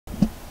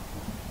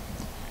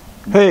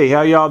Hey,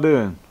 how y'all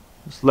doing?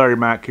 It's Larry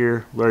Mack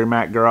here, Larry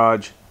Mack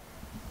Garage.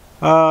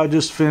 I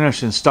just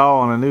finished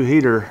installing a new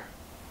heater.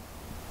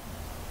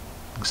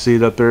 You can see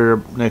it up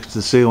there next to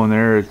the ceiling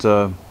there. It's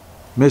a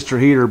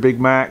Mr Heater Big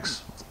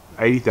Maxx,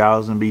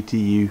 80,000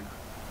 BTU.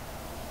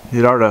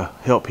 It ought to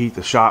help heat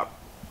the shop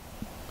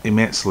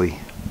immensely.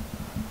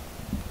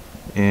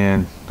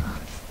 And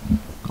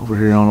over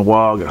here on the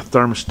wall, got a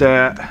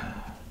thermostat.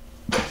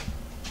 I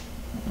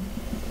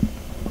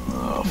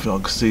don't know if y'all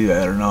can see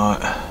that or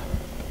not.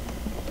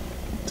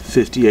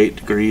 58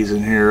 degrees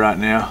in here right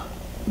now.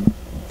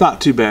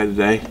 Not too bad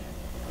today.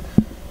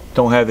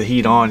 Don't have the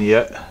heat on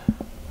yet.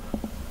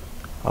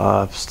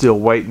 Still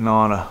waiting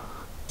on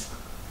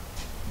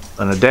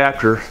an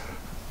adapter.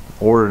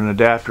 Ordered an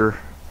adapter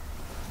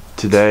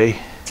today.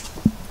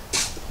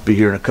 Be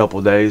here in a couple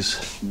of days.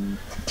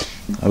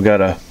 I've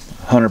got a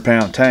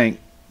 100-pound tank.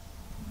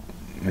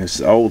 It's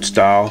the old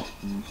style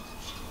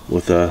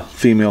with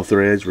female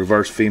threads,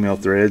 reverse female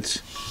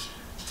threads,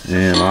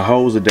 and my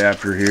hose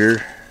adapter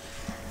here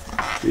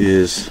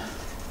is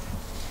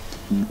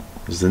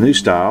the new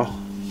style.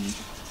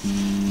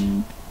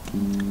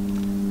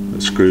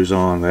 It screws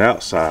on the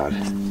outside.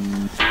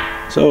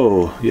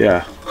 So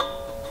yeah,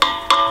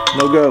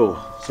 no go.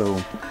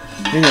 So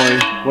anyway,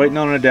 waiting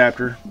on an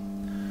adapter.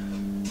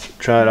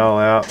 Try it all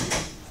out,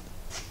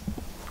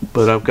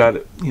 but I've got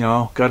it,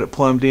 got it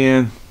plumbed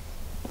in.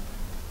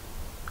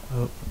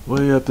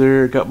 Way up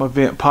there, got my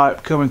vent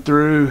pipe coming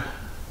through.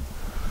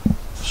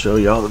 Show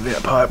y'all the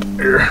vent pipe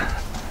here.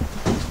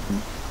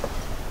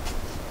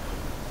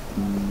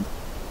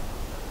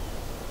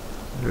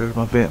 There's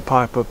my vent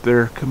pipe up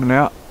there coming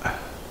out.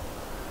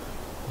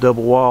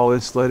 Double wall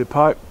insulated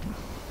pipe.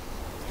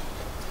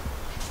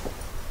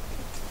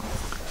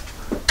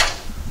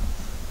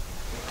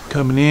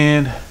 Coming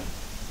in.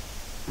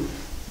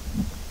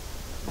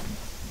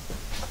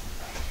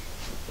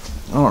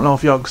 I don't know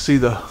if y'all can see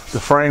the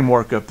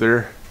framework up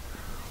there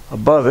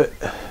above it.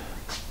 The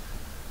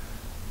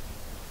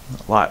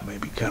light may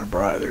be kind of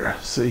bright there.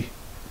 See?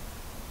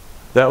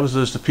 That was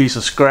just a piece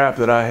of scrap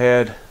that I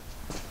had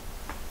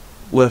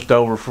left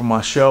over from my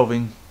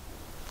shelving,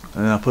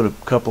 and I put a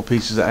couple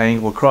pieces of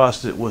angle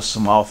across it with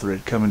some all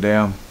thread coming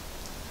down.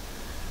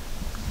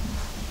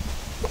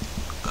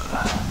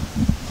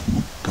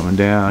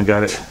 I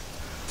got it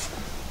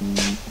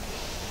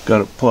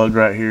plugged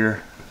right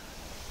here.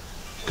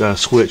 Got a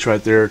switch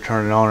right there,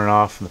 turn it on and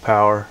off from the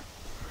power,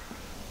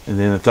 and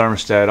then the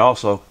thermostat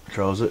also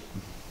controls it.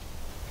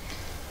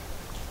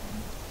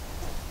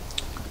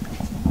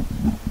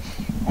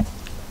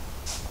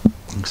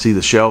 You can see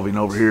the shelving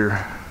over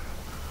here.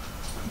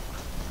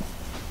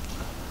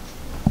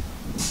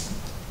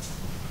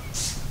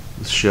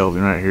 This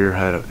shelving right here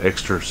had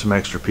some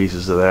extra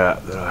pieces of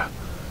that I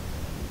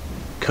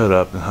cut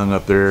up and hung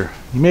up there.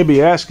 You may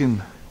be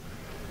asking,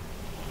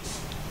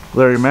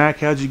 Larry Mack,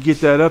 how'd you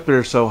get that up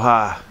there so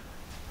high?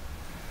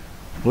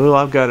 Well,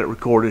 I've got it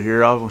recorded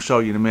here. I'm going to show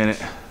you in a minute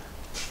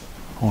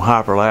on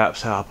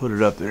hyperlapse how I put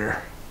it up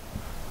there.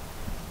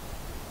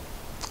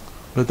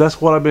 But that's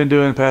what I've been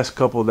doing the past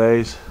couple of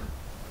days.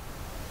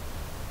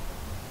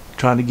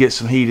 Trying to get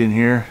some heat in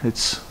here.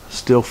 It's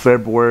still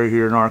February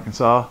here in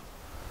Arkansas.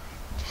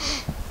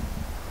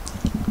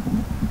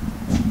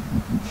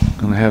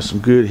 Gonna have some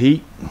good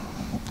heat.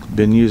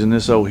 Been using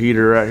this old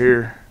heater right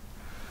here,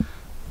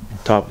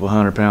 top of a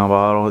 100-pound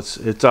bottle.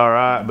 It's all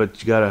right,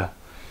 but you gotta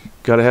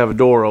have a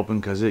door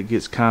open because it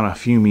gets kind of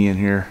fumey in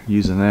here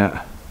using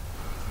that.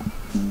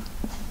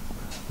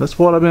 That's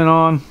what I've been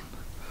on.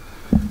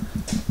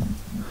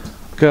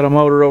 Got a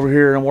motor over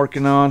here I'm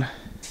working on.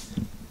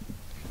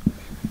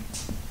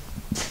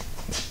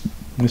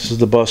 This is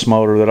the bus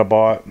motor that I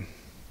bought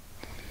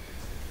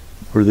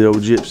for the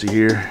old Gypsy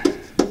here.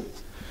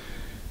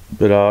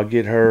 But I'll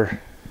get her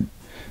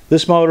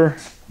this motor.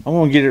 I'm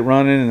gonna get it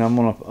running, and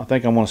I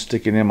think I'm gonna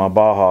stick it in my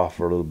Baja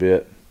for a little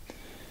bit,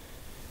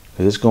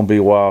 because it's gonna be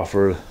a while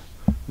for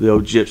the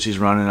old Gypsy's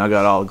running. I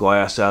got all the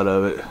glass out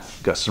of it.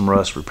 Got some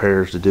rust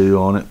repairs to do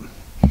on it.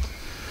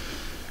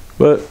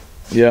 But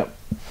yeah,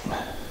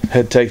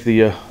 had to take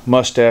the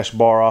mustache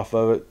bar off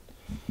of it.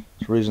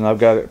 That's the reason I've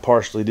got it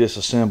partially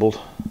disassembled.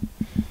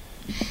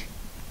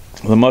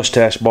 The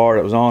mustache bar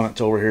that was on it's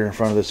over here in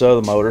front of this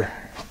other motor.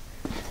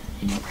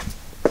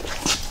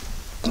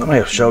 I may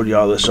have showed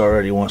y'all this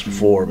already once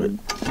before, but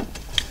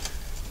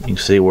you can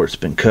see where it's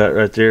been cut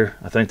right there.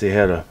 I think they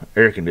had an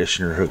air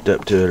conditioner hooked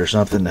up to it or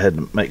something. They had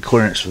to make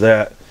clearance for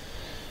that.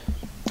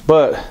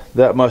 But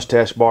that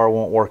mustache bar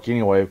won't work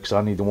anyway because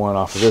I need the one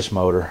off of this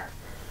motor,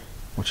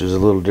 which is a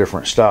little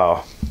different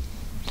style.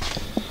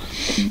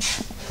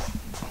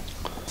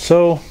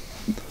 So,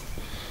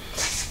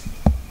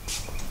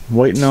 I'm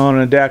waiting on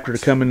an adapter to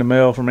come in the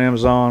mail from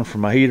Amazon for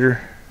my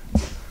heater.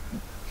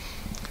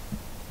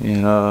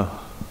 And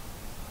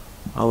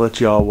I'll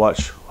let y'all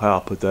watch how I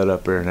put that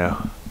up there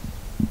now.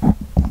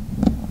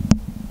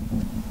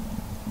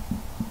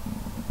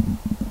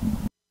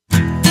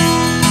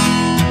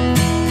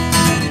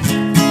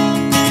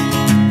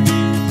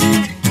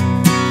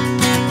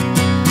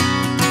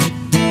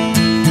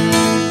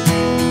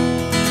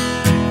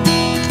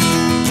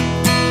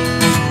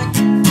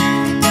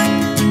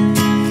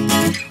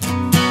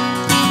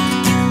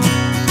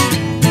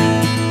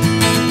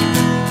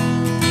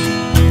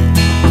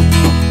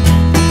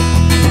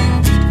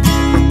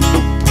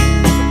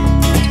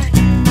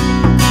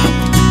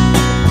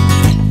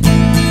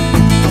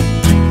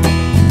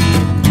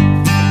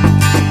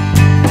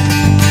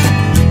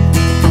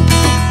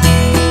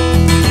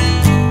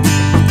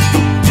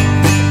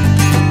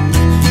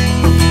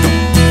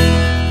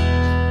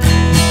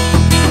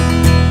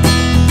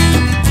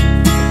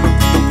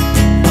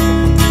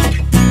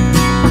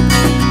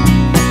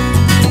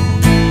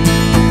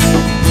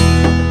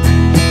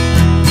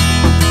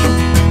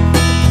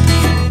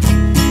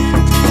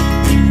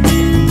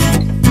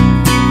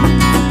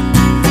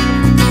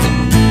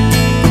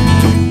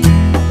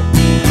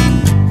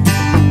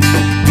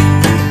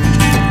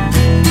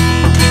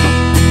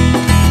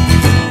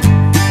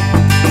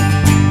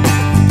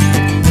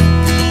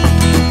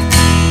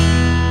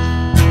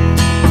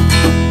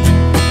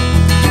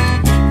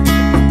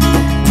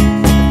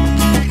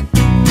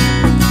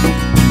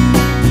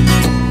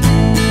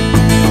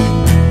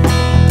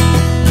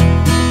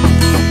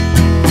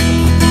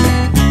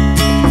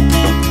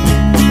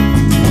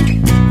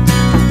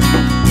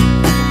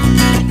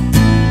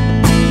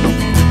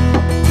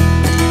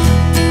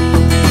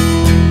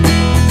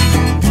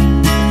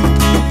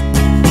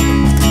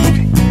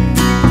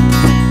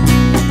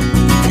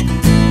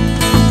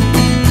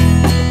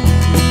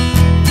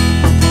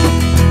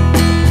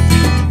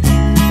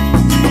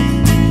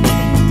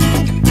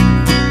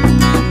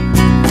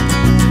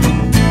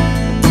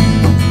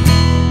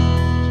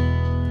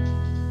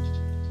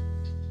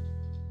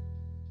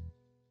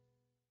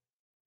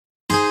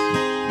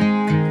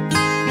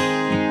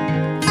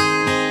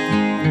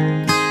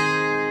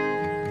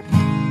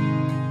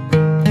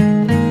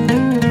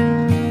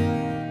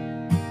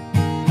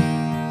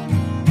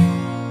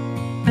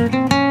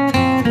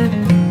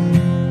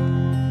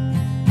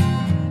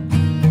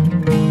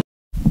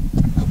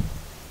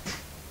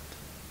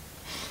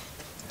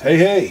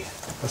 Hey,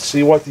 let's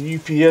see what the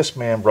UPS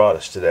man brought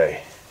us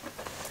today.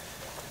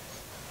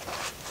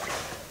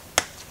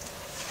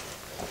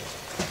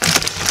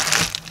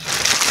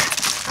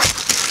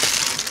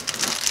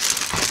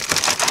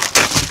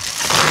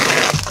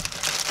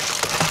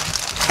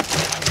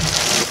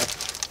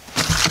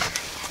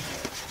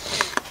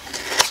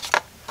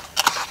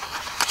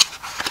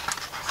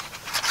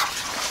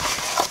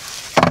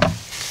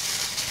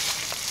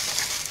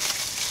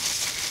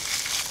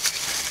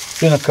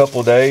 Been a couple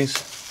of days,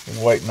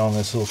 been waiting on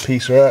this little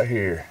piece right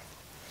here.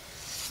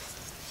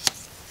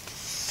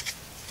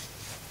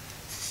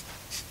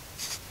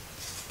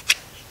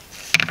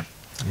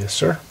 Yes,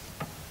 sir.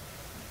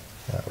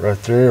 That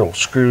right there will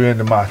screw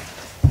into my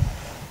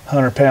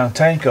 100-pound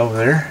tank over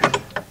there.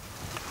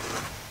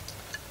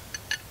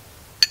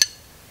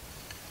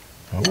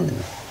 Oh.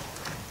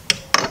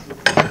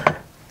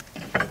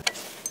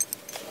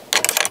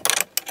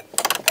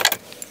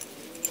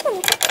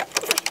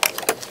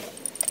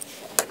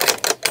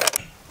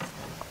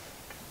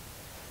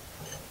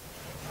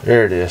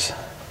 There it is.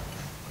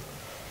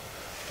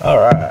 All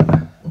right.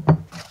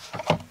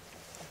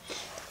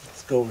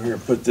 Let's go over here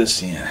and put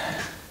this in.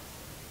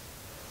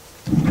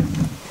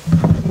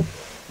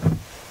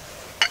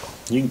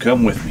 You can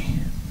come with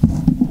me.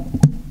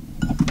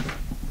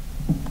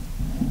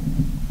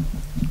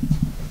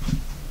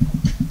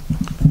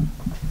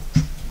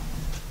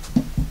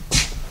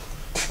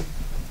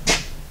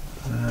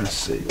 Let's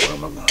see, where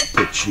am I going to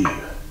put you?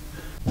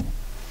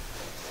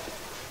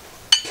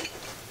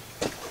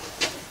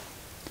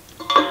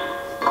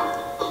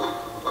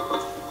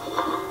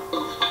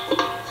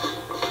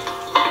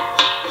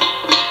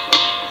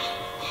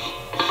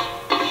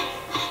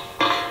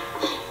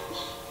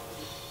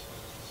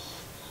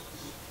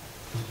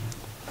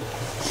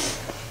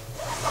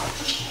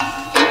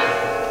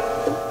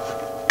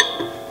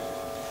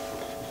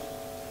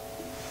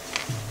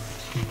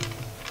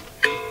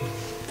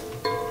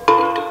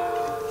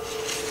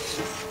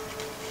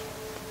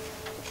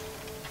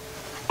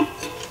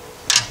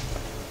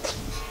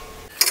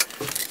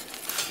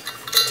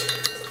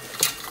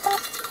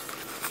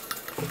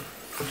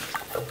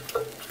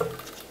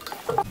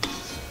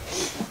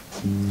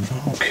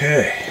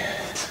 Okay.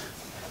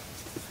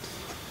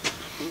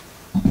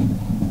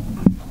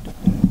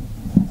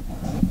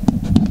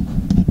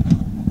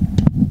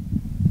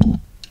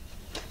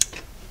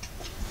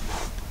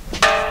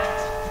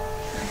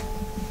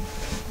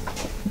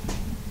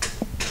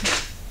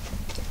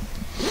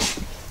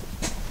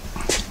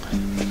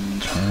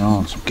 Turn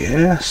on some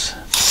gas.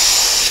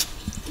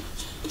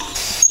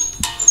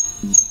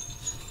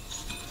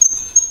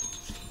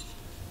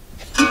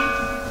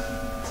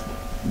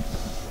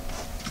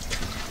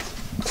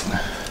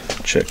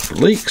 Check for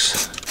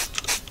leaks.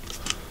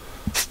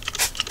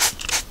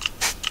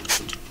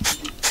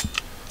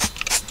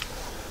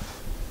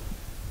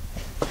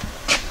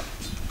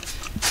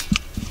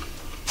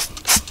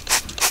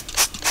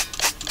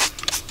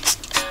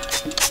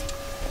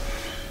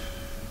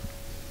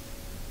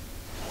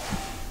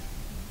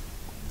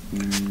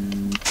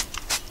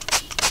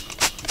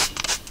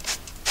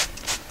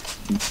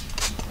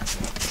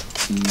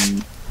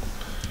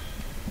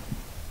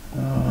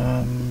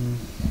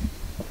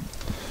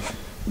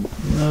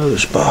 Another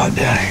spot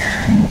down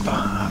here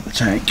behind the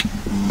tank.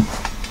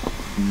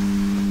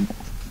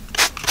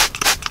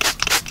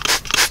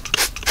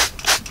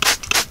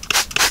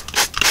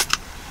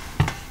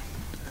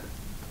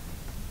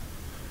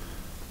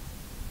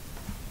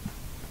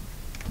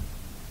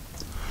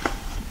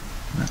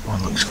 That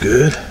one looks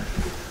good.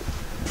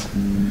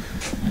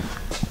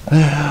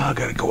 Now I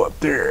gotta go up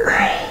there.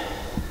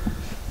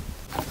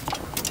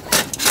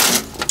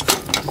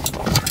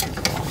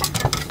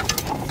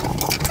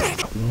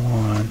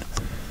 One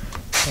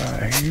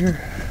right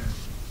here.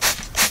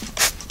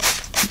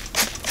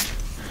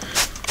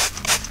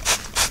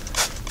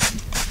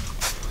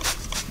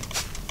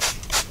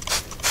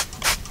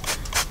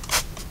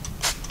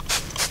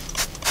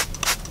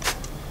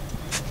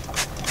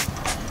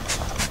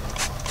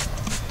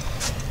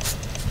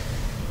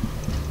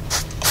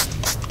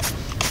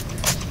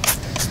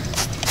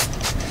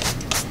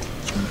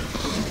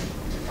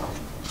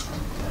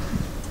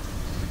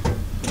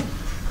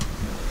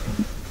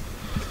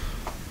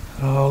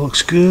 All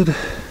looks good.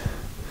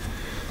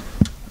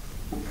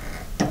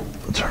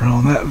 Turn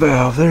on that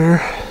valve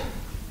there.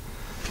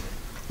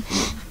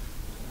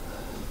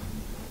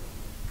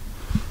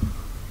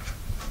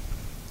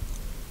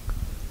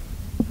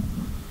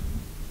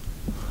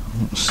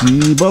 Don't see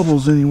any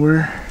bubbles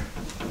anywhere.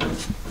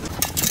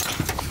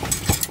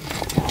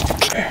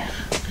 Okay.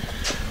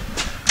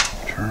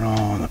 Turn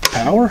on the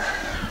power.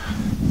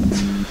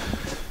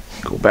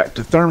 Go back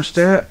to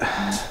thermostat.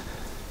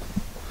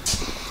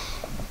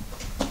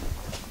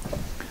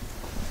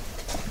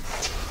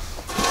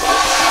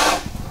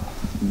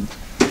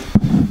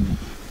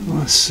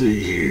 Let's see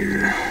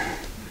here.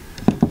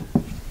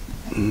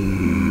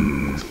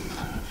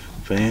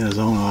 Fan is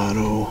on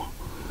auto.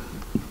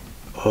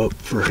 Up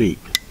for heat.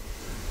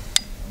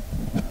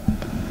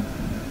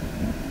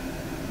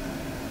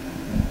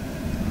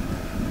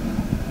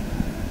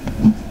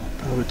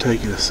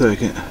 take it a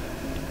second.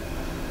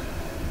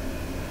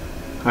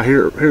 I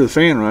hear the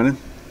fan running.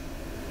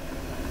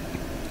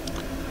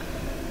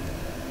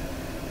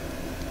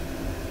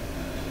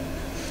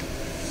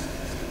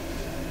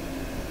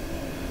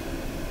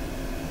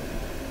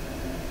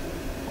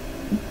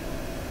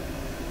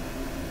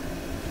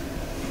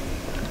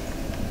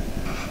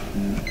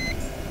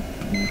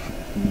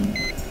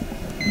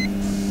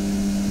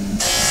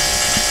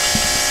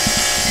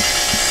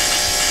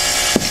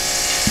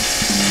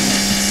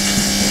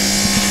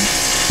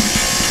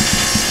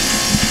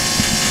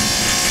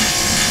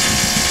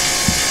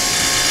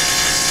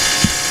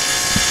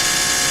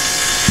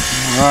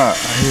 Alright,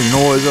 I hear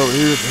noise over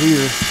here at the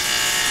heater.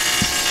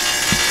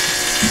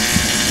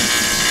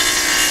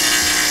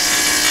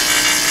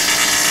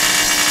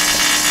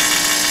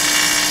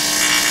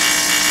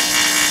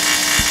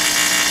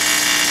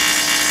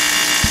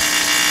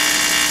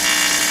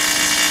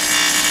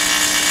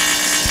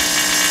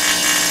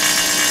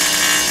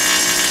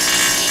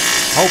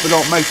 Hope it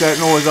don't make that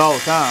noise all the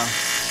time.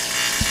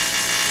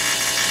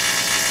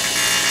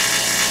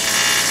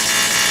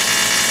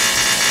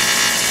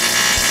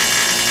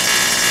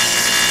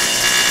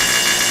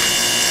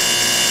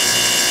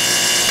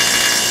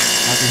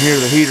 I can hear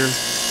the heater.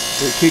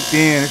 It kicked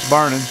in, it's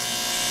burning.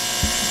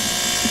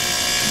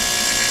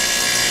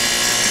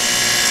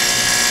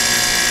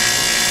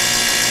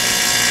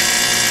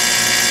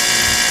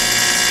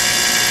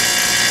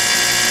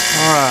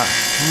 Alright,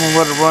 I'm going to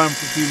let it run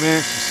for a few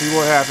minutes and see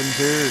what happens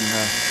here, and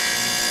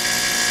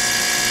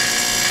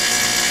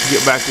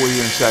get back with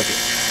you in a second.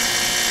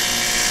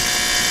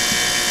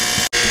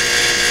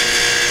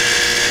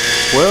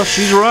 Well,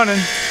 she's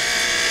running.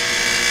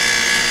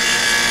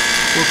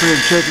 Go up here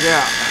and check it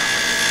out.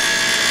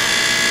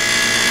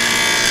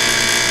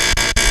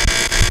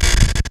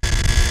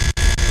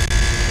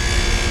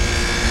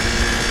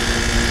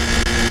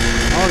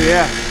 Oh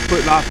yeah, it's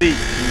putting off heat.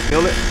 Can you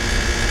feel it?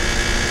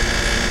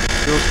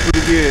 Feels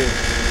pretty good.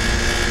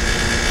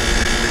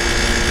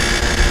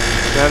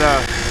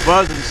 That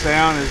buzzing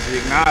sound is the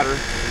igniter.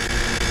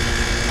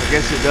 I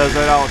guess it does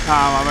that all the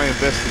time. I may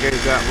investigate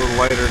that a little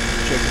later,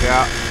 check it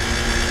out.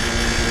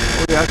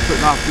 Oh yeah, it's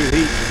putting off good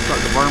heat. It's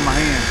starting to burn my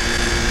hand.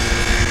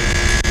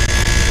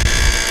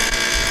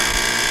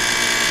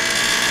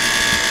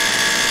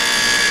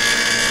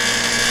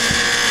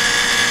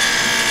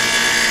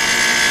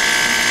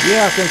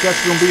 Yeah, I think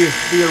that's going to be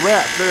a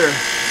wrap there.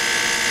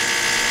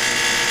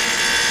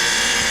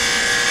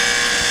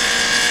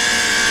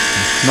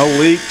 No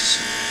leaks.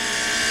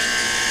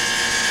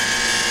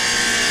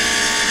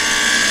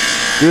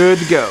 Good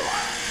to go.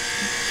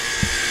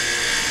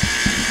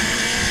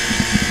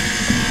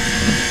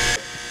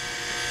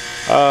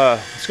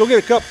 Let's go get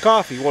a cup of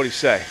coffee. What do you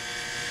say?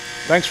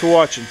 Thanks for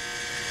watching.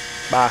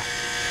 Bye.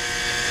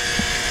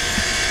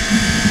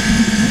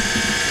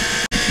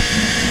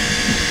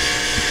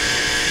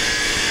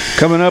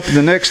 Coming up in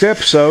the next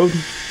episode,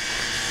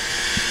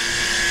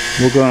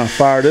 we're going to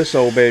fire this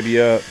old baby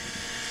up,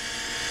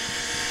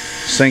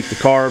 sink the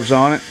carbs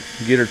on it,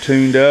 get her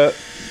tuned up.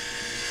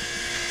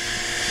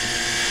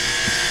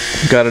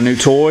 Got a new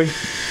toy.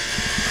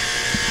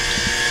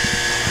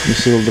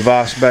 This little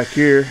device back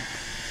here.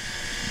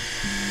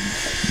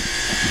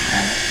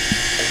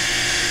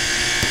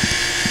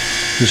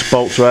 This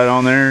bolts right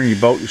on there, and you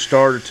bolt your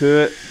starter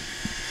to it.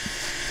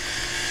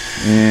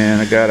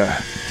 And I got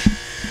a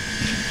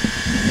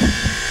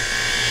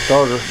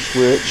starter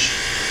switch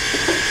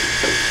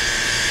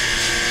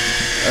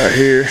right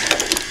here.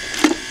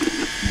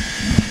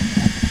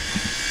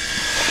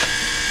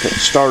 Got the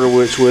starter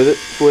switch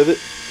with it.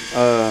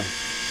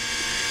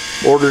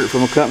 Ordered it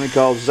from a company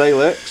called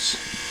Zalex.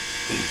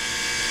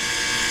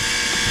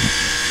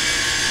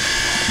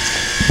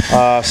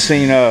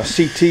 Seen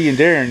CT and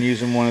Darren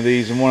using one of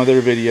these in one of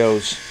their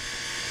videos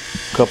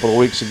a couple of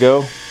weeks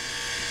ago.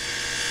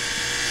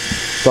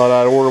 Thought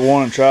I'd order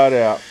one and try it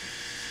out.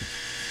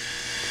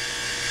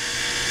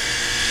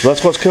 So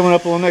that's what's coming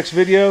up on the next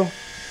video.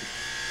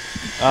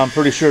 I'm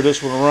pretty sure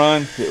this one will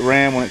run. It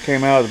ran when it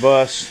came out of the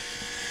bus.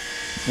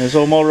 And this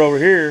old motor over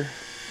here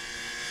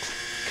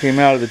came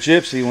out of the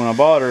Gypsy when I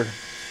bought her.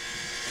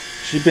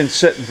 She's been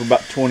sitting for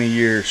about 20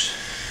 years.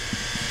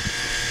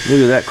 Look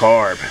at that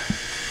carb.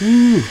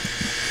 Woo.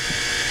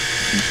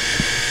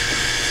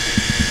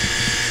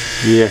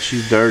 Yeah,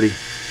 she's dirty.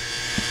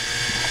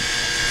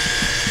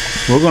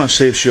 We're going to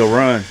see if she'll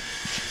run.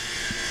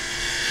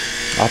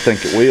 I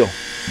think it will.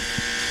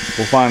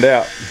 We'll find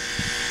out.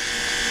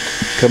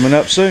 Coming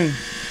up soon.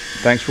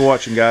 Thanks for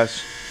watching,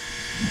 guys.